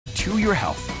to your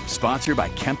health. Sponsored by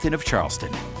Kempton of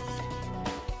Charleston.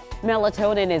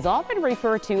 Melatonin is often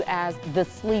referred to as the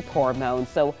sleep hormone.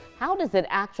 So how does it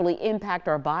actually impact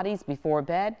our bodies before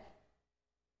bed?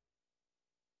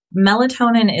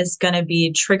 Melatonin is going to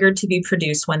be triggered to be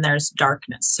produced when there's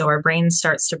darkness. So our brain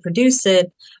starts to produce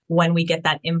it when we get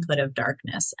that input of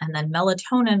darkness. And then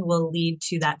melatonin will lead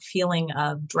to that feeling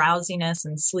of drowsiness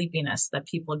and sleepiness that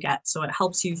people get. So it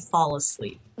helps you fall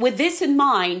asleep. With this in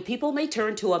mind, people may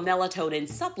turn to a melatonin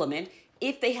supplement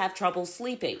if they have trouble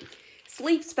sleeping.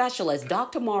 Sleep specialist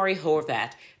Dr. Mari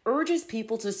Horvat urges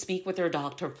people to speak with their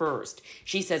doctor first.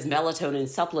 She says melatonin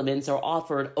supplements are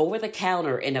offered over the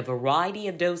counter in a variety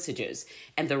of dosages,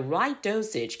 and the right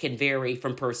dosage can vary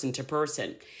from person to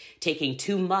person. Taking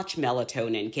too much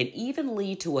melatonin can even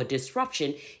lead to a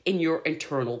disruption in your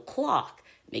internal clock,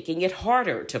 making it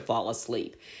harder to fall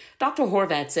asleep. Dr.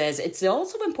 Horvat says it's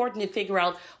also important to figure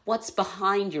out what's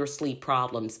behind your sleep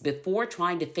problems before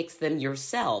trying to fix them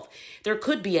yourself. There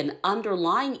could be an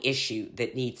underlying issue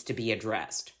that needs to be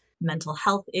addressed. Mental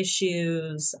health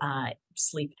issues,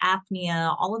 sleep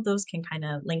apnea, all of those can kind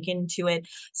of link into it.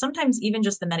 Sometimes even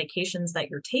just the medications that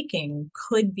you're taking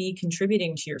could be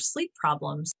contributing to your sleep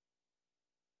problems.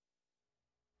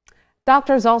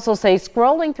 Doctors also say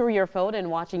scrolling through your phone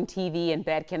and watching TV in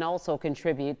bed can also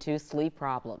contribute to sleep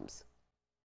problems.